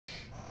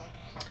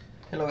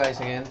Hello guys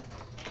again.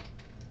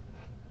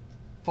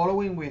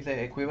 Following with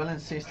the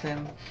equivalent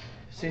systems,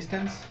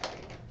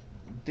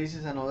 this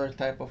is another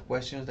type of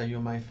questions that you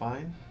might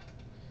find.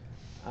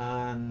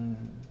 And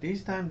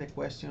this time the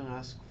question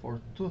asks for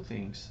two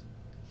things.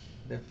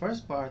 The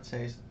first part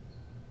says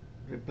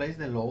replace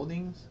the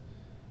loadings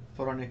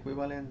for an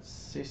equivalent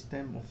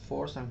system of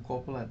force and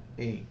couple at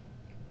A.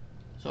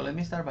 So let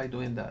me start by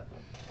doing that.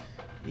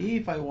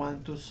 If I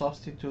want to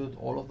substitute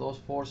all of those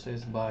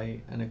forces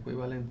by an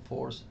equivalent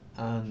force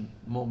and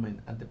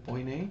moment at the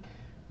point A,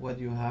 what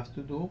you have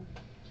to do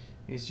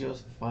is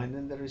just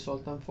finding the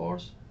resultant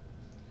force.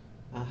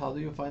 And how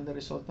do you find the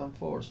resultant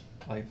force?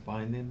 By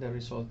finding the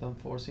resultant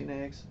force in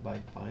X,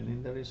 by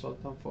finding the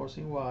resultant force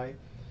in Y.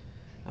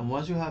 And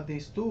once you have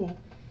these two,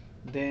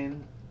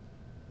 then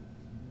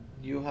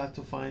you have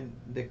to find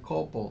the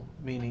couple,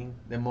 meaning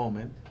the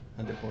moment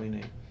at the point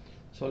A.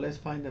 So let's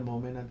find the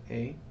moment at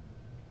A,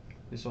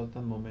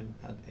 resultant moment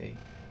at A.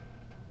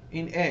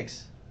 In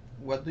X,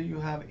 what do you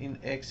have in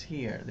X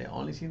here? The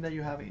only thing that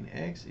you have in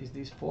X is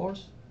this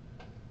force,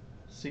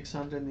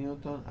 600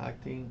 Newton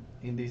acting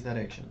in this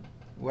direction.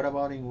 What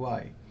about in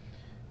Y?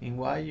 In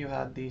Y you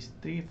have these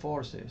three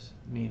forces,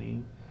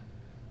 meaning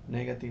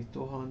negative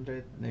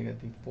 200,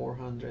 negative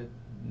 400,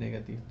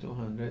 negative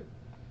 200,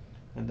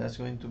 and that's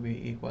going to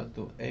be equal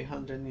to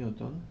 800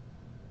 Newton.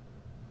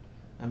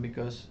 And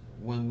because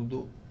when we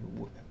do,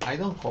 I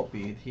don't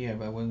copy it here,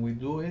 but when we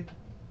do it,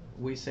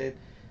 we said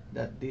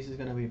that this is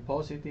going to be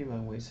positive,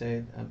 and we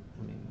said,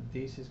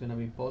 this is going to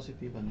be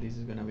positive, and this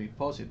is going to be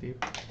positive,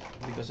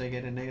 because I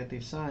get a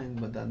negative sign,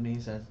 but that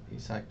means that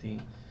it's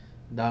acting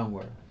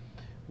downward.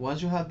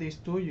 Once you have these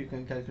two, you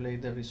can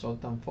calculate the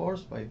resultant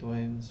force by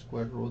doing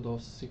square root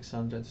of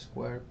 600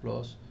 squared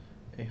plus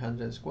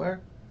 800 squared,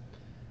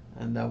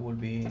 and that will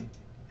be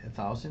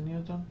 1000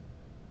 Newton.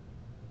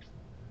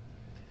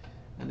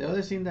 And the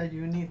other thing that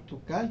you need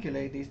to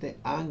calculate is the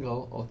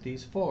angle of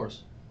this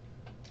force.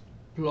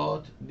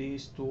 Plot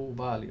these two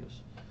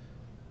values,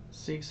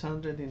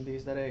 600 in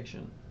this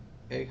direction,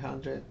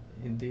 800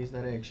 in this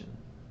direction.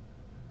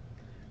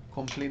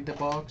 Complete the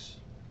box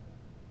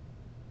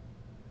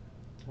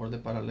or the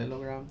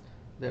parallelogram.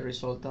 The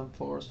resultant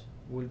force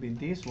will be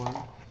this one,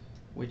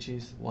 which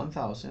is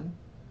 1000.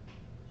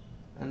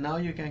 And now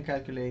you can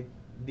calculate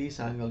this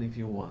angle if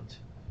you want.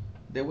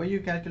 The way you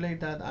calculate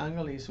that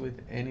angle is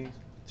with any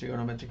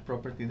trigonometric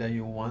property that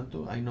you want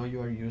to. I know you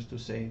are used to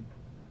say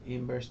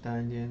inverse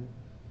tangent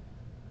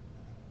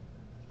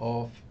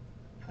of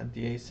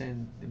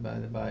adjacent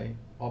divided by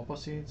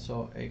opposite,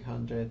 so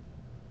 800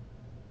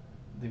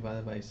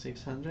 divided by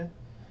 600,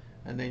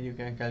 and then you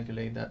can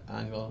calculate that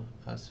angle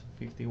as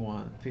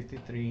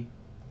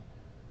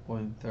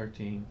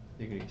 53.13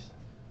 degrees.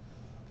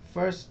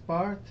 First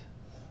part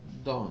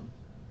done,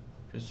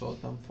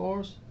 resultant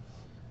force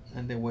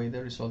and the way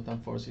the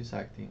resultant force is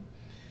acting.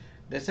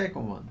 The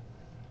second one,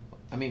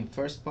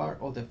 first part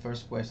of the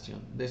first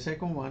question. The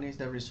second one is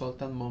the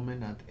resultant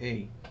moment at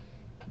A.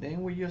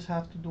 Then we just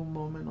have to do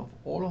moment of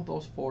all of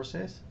those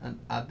forces and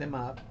add them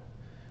up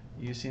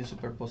using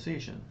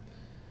superposition.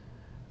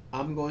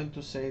 I'm going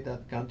to say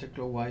that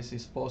counterclockwise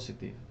is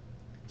positive.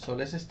 So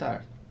let's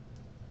start.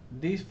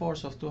 This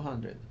force of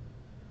 200.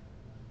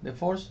 The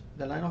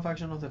line of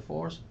action of the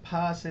force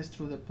passes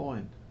through the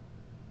point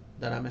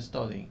that I'm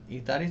studying.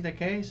 If that is the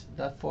case,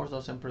 that force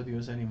doesn't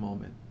produce any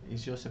moment.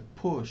 It's just a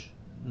push,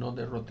 not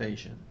a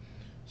rotation.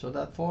 So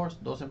that force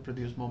doesn't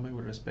produce moment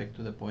with respect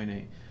to the point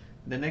A.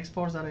 The next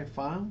force that I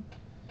find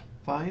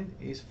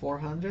is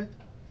 400.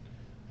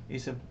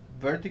 It's a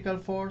vertical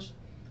force,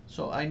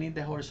 so I need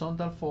the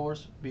horizontal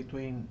force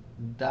between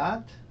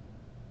that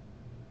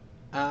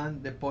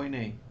and the point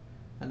A.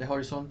 And the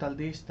horizontal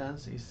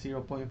distance is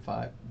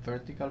 0.5.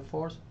 Vertical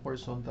force,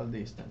 horizontal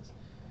distance,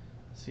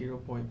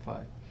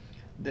 0.5.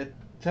 The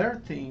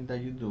third thing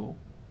that you do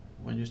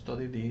when you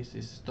study this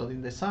is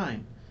studying the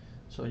sign.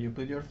 So you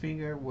put your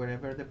finger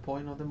wherever the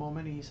point of the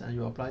moment is and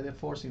you apply the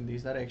force in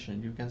this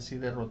direction. You can see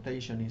the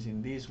rotation is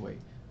in this way,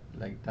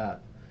 like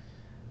that.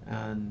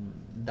 And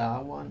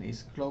that one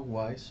is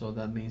clockwise, so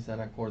that means that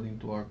according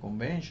to our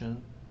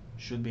convention,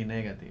 should be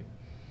negative.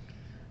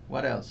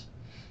 What else?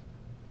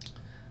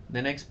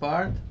 The next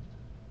part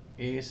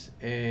is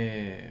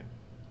the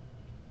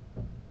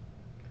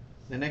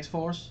next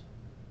force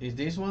is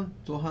this one,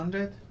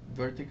 200,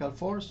 vertical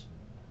force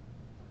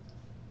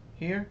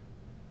here.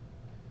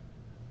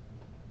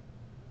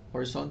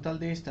 Horizontal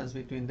distance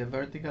between the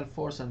vertical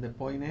force and the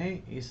point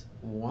A is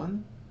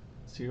 1,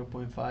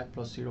 0.5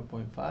 plus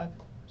 0.5,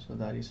 so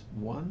that is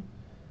 1.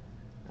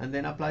 And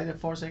then apply the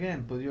force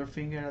again. Put your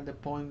finger at the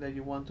point that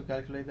you want to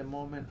calculate the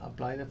moment,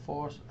 apply the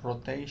force,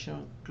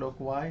 rotation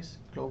clockwise.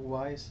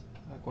 Clockwise,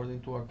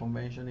 according to our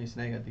convention, is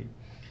negative.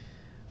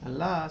 And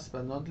last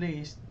but not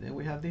least, then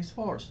we have this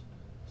force,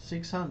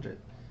 600.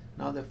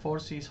 Now the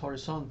force is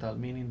horizontal,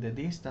 meaning the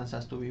distance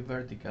has to be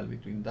vertical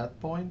between that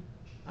point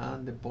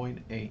and the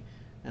point A.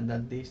 And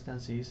that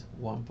distance is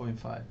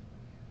 1.5.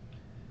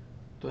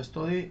 To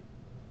study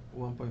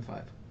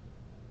 1.5.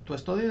 To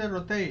study the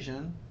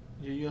rotation,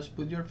 you just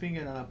put your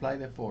finger and apply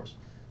the force.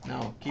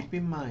 Now keep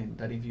in mind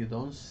that if you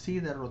don't see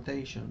the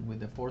rotation with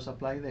the force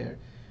applied there,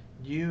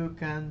 you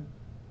can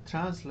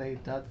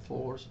translate that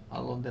force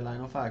along the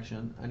line of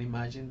action and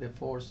imagine the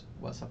force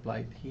was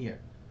applied here.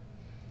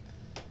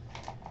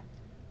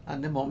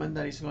 And the moment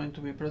that is going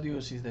to be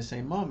produced is the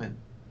same moment.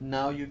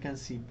 Now you can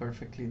see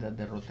perfectly that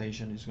the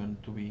rotation is going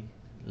to be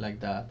like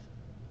that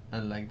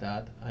and like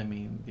that. I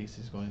mean, this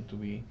is going to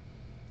be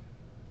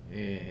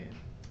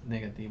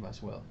negative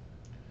as well.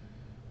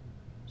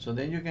 So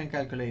then you can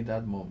calculate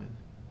that moment.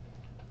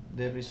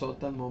 The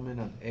resultant moment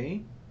at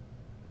A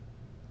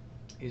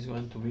is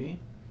going to be,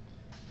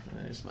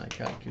 where's my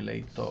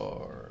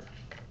calculator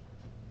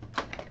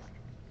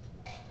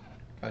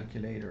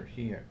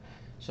here.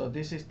 So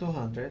this is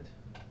 200,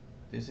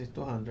 this is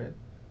 200,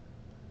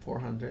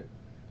 400,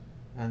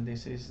 and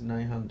this is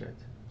 900.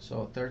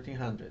 So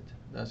 1300,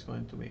 that's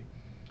going to be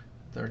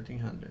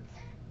 1300.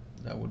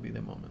 That would be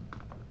the moment.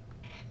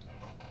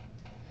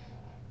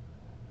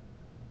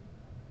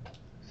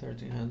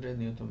 1300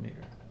 Newton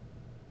meter.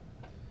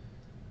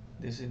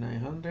 This is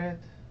 900,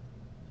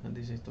 and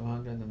this is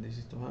 200, and this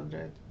is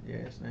 200.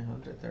 Yes,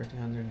 900,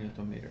 1300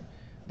 Newton meter.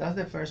 That's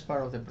the first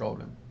part of the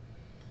problem.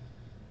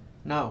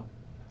 Now,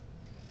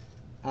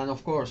 and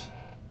of course,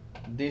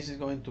 this is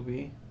going to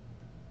be,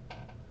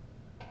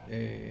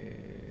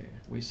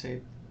 we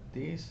say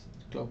this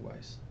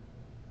clockwise.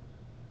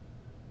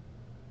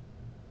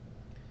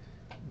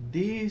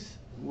 This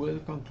will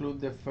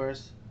conclude the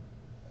first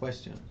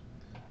question.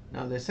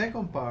 Now the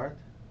second part,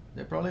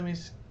 the problem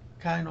is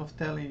kind of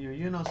telling you,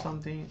 you know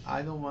something,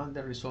 I don't want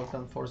the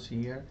resultant force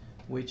here,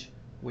 which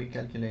we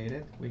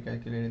calculated. We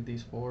calculated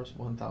this force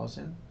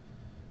 1000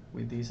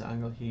 with this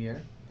angle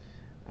here,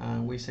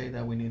 and we say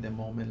that we need a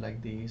moment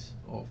like this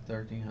of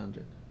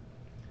 1300.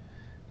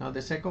 Now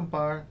the second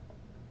part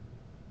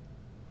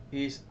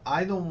is,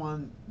 I don't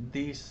want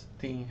this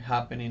thing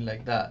happening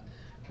like that.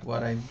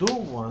 What I do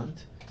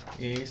want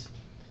is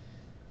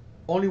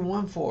only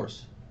one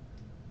force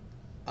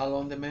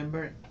along the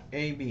member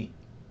AB.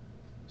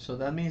 So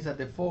that means that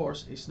the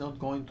force is not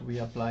going to be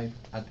applied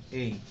at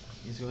A.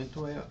 It's going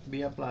to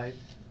be applied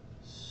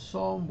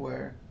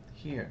somewhere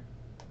here.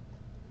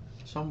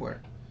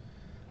 Somewhere.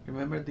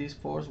 Remember this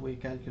force we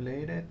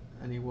calculated,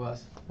 and it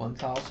was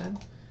 1000,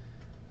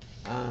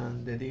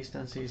 and the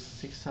distance is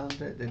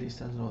 600. The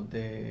distance, no,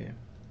 the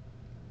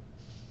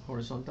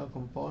horizontal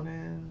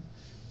component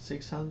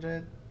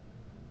 600,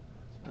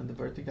 and the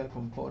vertical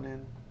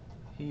component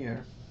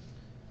here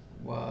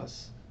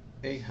was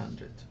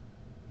 800,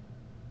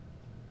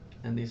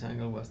 and this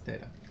angle was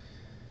theta.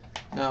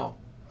 Now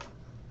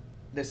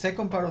the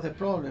second part of the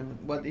problem,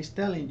 what it's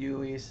telling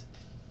you is,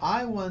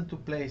 I want to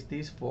place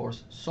this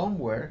force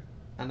somewhere,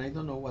 and I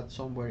don't know what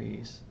somewhere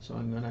is, so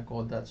I'm gonna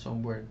call that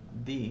somewhere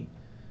D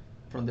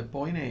from the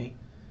point A,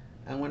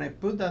 and when I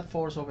put that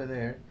force over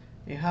there,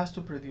 it has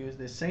to produce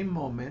the same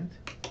moment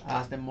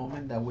as the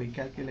moment that we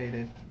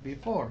calculated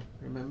before.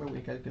 Remember, we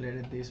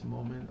calculated this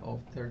moment of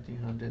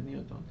 1300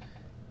 Newton.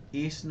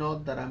 It's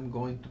not that I'm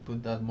going to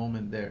put that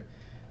moment there,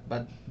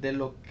 but the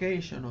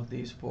location of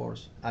this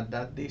force at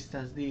that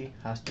distance D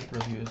has to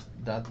produce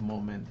that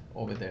moment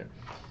over there.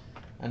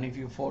 And if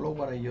you follow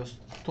what I just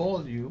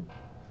told you,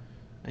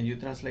 and you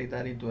translate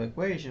that into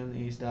equation,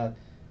 is that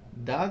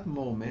that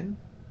moment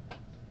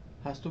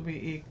has to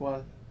be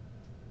equal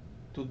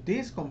to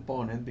this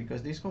component,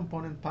 because this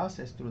component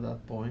passes through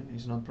that point,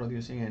 it's not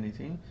producing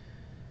anything,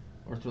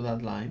 or through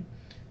that line.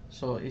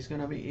 So it's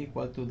going to be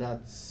equal to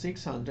that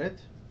 600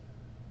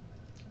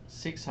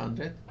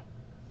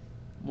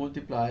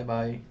 multiplied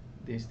by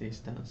this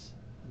distance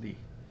D.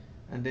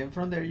 And then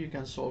from there you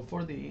can solve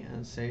for D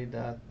and say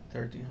that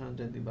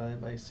 1300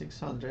 divided by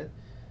 600,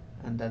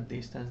 and that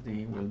distance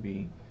D will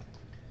be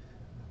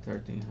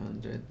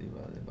 1300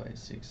 divided by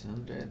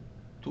 600,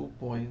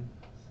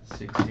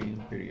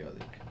 2.16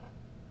 periodic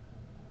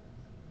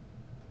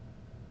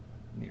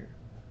meter.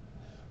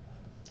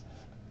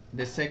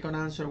 The second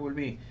answer will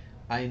be,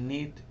 I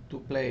need to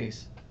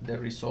place the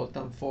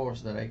resultant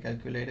force that I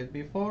calculated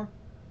before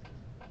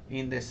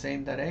in the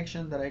same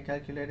direction that I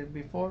calculated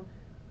before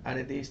at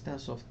a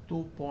distance of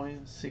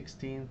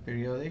 2.16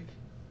 periodic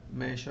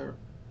measured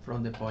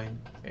from the point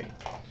A.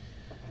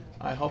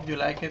 I hope you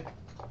like it.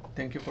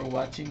 Thank you for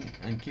watching,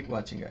 and keep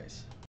watching, guys.